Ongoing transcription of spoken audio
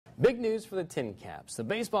Big news for the TinCaps. The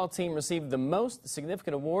baseball team received the most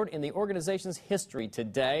significant award in the organization's history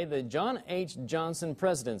today, the John H. Johnson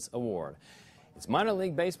President's Award. It's minor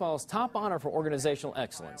league baseball's top honor for organizational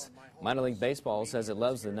excellence. Minor league baseball says it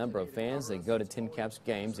loves the number of fans that go to TinCaps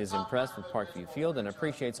games, is impressed with Parkview Field, and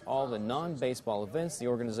appreciates all the non-baseball events the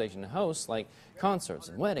organization hosts, like concerts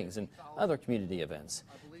and weddings and other community events.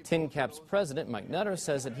 TinCaps president Mike Nutter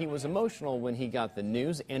says that he was emotional when he got the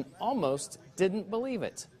news and almost didn't believe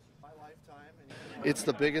it. It's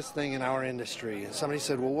the biggest thing in our industry. And somebody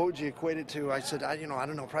said, well, what would you equate it to? I said, I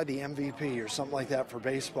don't know, probably the MVP or something like that for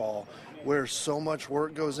baseball, where so much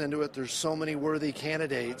work goes into it. There's so many worthy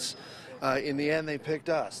candidates. In the end, they picked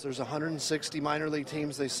us. There's 160 minor league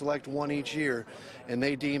teams. They select one each year, and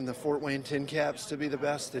they deem the Fort Wayne TinCaps to be the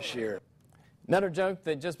best this year. Nutter joked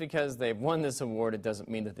that just because they've won this award, it doesn't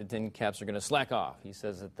mean that the TinCaps are going to slack off. He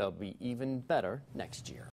says that they'll be even better next year.